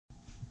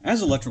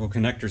As electrical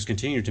connectors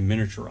continue to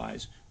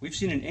miniaturize, we've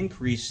seen an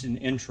increase in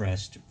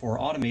interest for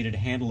automated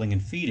handling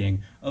and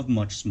feeding of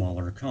much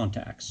smaller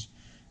contacts.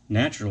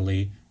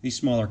 Naturally, these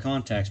smaller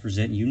contacts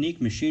present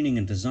unique machining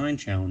and design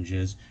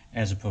challenges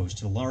as opposed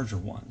to larger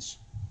ones.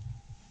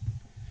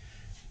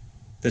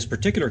 This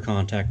particular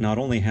contact not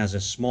only has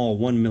a small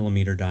 1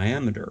 millimeter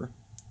diameter,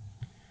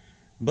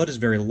 but is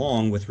very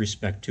long with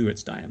respect to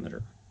its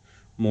diameter.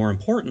 More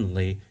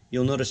importantly,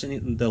 you'll notice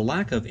the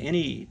lack of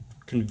any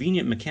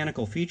convenient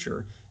mechanical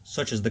feature,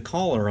 such as the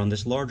collar on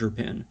this larger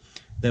pin,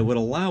 that would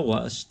allow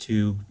us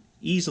to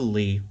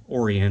easily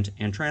orient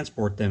and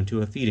transport them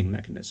to a feeding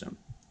mechanism.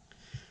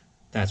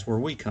 That's where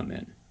we come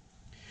in.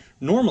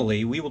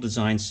 Normally, we will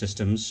design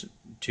systems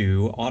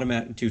to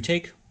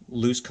take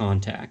loose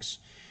contacts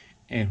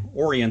and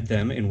orient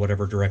them in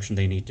whatever direction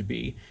they need to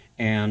be,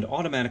 and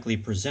automatically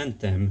present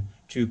them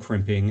to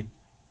crimping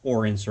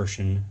or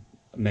insertion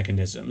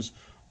mechanisms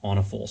on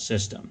a full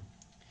system.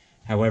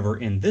 However,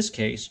 in this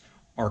case,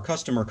 our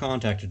customer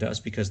contacted us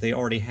because they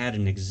already had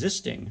an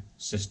existing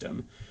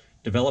system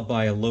developed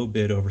by a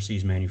low-bid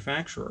overseas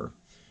manufacturer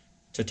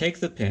to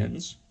take the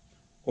pins,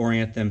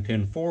 orient them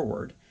pin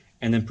forward,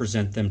 and then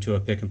present them to a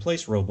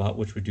pick-and-place robot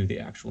which would do the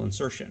actual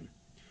insertion.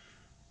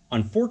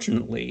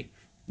 Unfortunately,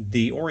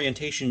 the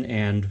orientation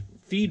and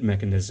feed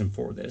mechanism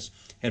for this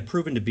had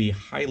proven to be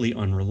highly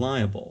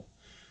unreliable,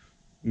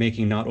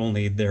 making not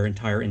only their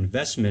entire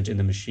investment in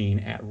the machine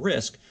at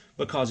risk,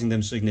 but causing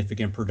them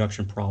significant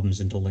production problems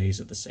and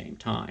delays at the same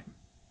time.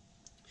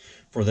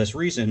 For this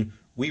reason,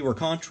 we were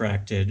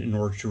contracted in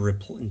order to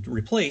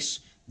replace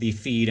the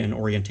feed and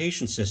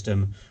orientation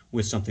system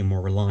with something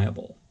more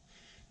reliable.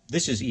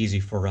 This is easy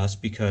for us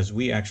because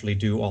we actually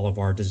do all of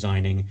our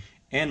designing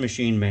and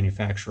machine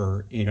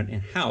manufacture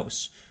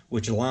in-house,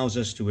 which allows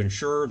us to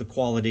ensure the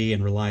quality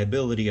and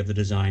reliability of the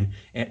design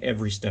at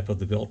every step of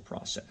the build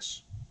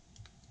process.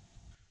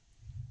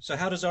 So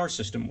how does our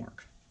system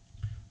work?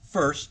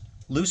 First,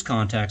 loose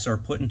contacts are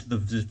put into the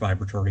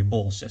vibratory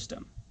bowl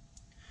system.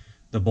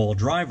 The bowl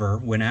driver,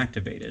 when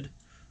activated,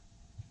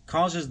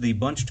 causes the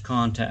bunched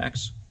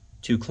contacts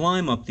to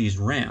climb up these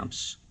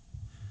ramps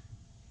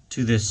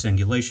to this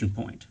singulation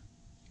point.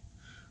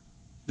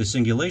 The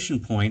singulation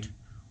point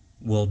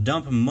will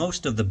dump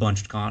most of the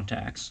bunched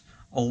contacts,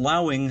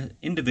 allowing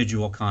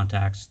individual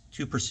contacts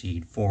to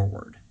proceed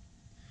forward.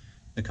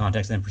 The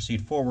contacts then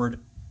proceed forward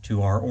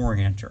to our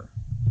orienter.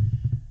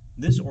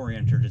 This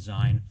orienter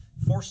design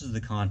forces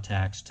the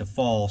contacts to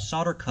fall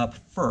solder cup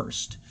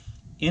first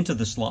into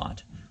the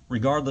slot,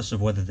 regardless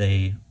of whether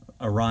they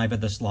arrive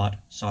at the slot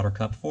solder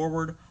cup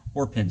forward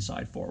or pin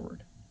side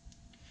forward.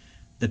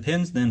 The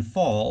pins then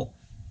fall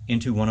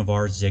into one of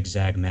our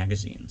zigzag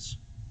magazines.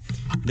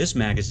 This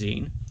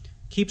magazine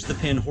keeps the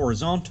pin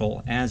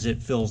horizontal as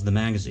it fills the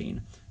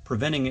magazine,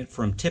 preventing it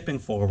from tipping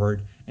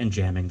forward and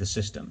jamming the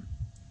system.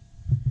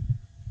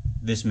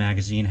 This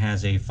magazine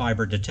has a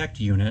fiber detect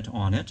unit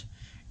on it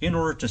in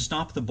order to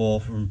stop the bowl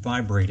from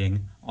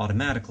vibrating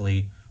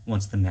automatically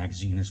once the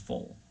magazine is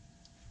full.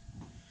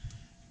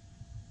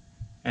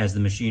 As the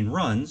machine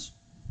runs,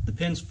 the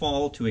pins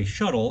fall to a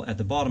shuttle at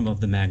the bottom of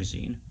the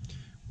magazine,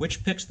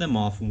 which picks them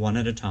off one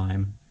at a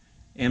time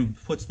and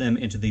puts them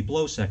into the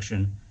blow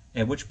section,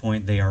 at which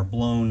point they are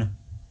blown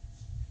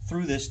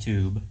through this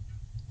tube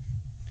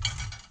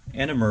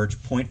and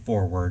emerge point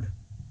forward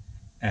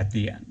at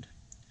the end.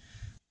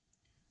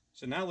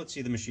 So now let's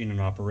see the machine in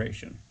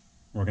operation.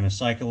 We're going to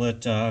cycle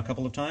it a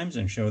couple of times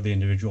and show the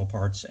individual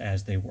parts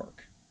as they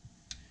work.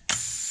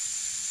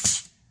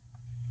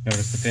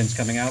 Notice the pins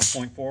coming out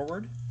point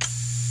forward.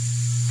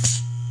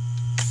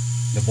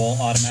 The bowl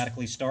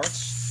automatically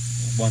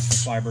starts once the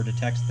fiber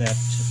detects that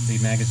the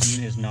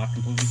magazine is not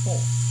completely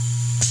full.